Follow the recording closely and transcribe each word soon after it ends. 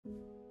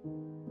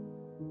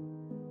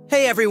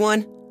Hey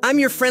everyone, I'm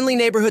your friendly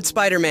neighborhood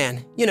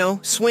Spider-Man. You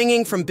know,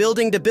 swinging from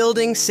building to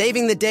building,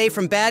 saving the day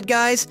from bad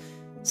guys.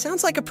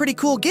 Sounds like a pretty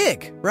cool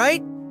gig,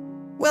 right?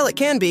 Well, it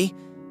can be,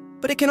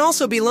 but it can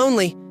also be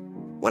lonely.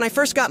 When I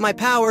first got my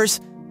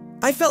powers,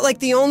 I felt like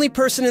the only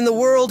person in the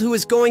world who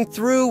was going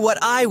through what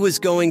I was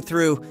going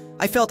through.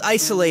 I felt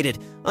isolated,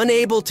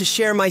 unable to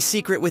share my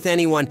secret with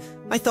anyone.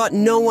 I thought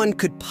no one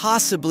could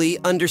possibly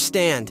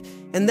understand.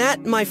 And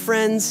that, my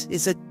friends,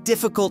 is a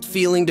difficult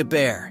feeling to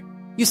bear.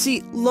 You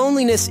see,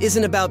 loneliness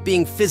isn't about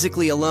being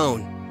physically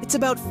alone. It's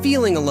about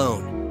feeling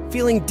alone,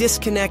 feeling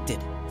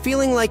disconnected,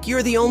 feeling like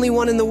you're the only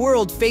one in the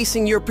world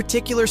facing your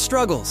particular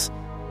struggles.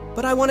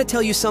 But I want to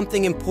tell you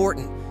something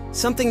important,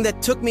 something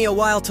that took me a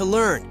while to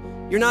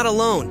learn. You're not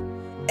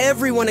alone.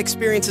 Everyone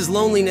experiences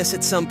loneliness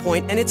at some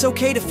point, and it's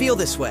okay to feel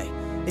this way.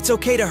 It's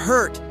okay to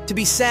hurt, to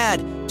be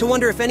sad, to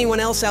wonder if anyone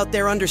else out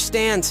there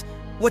understands.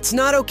 What's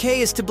not okay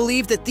is to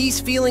believe that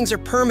these feelings are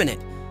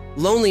permanent.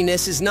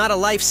 Loneliness is not a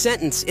life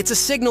sentence, it's a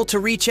signal to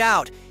reach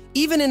out.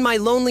 Even in my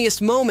loneliest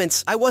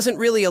moments, I wasn't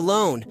really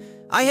alone.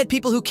 I had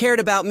people who cared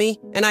about me,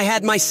 and I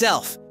had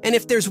myself. And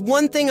if there's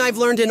one thing I've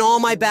learned in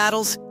all my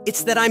battles,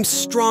 it's that I'm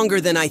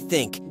stronger than I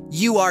think.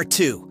 You are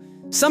too.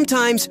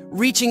 Sometimes,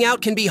 reaching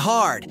out can be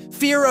hard.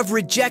 Fear of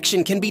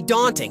rejection can be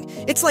daunting.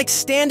 It's like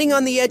standing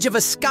on the edge of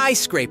a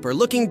skyscraper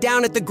looking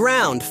down at the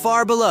ground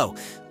far below.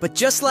 But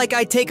just like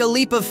I take a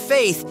leap of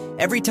faith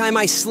every time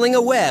I sling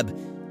a web,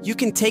 you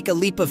can take a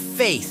leap of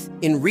faith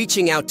in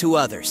reaching out to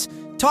others.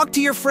 Talk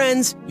to your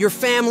friends, your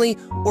family,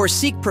 or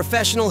seek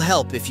professional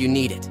help if you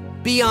need it.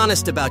 Be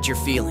honest about your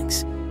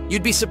feelings.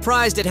 You'd be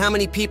surprised at how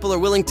many people are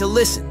willing to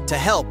listen, to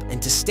help,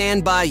 and to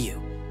stand by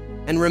you.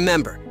 And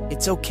remember,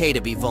 it's okay to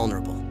be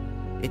vulnerable.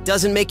 It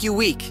doesn't make you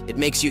weak, it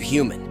makes you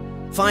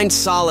human. Find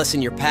solace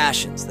in your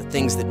passions, the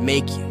things that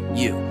make you,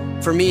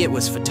 you. For me, it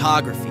was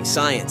photography,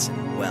 science,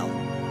 and, well,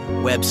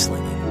 web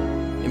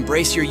slinging.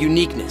 Embrace your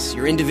uniqueness,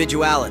 your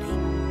individuality.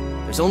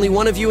 There's only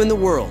one of you in the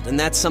world, and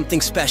that's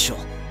something special.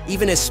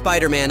 Even as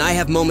Spider-Man, I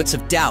have moments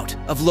of doubt,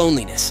 of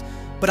loneliness.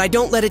 But I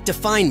don't let it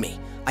define me.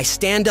 I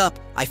stand up,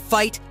 I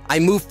fight, I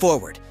move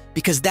forward.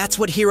 Because that's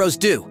what heroes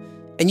do.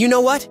 And you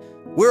know what?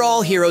 We're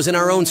all heroes in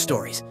our own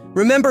stories.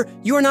 Remember,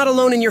 you are not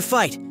alone in your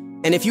fight.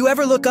 And if you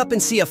ever look up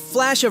and see a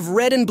flash of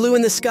red and blue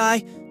in the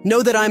sky,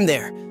 know that I'm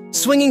there,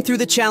 swinging through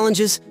the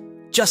challenges,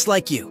 just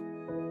like you.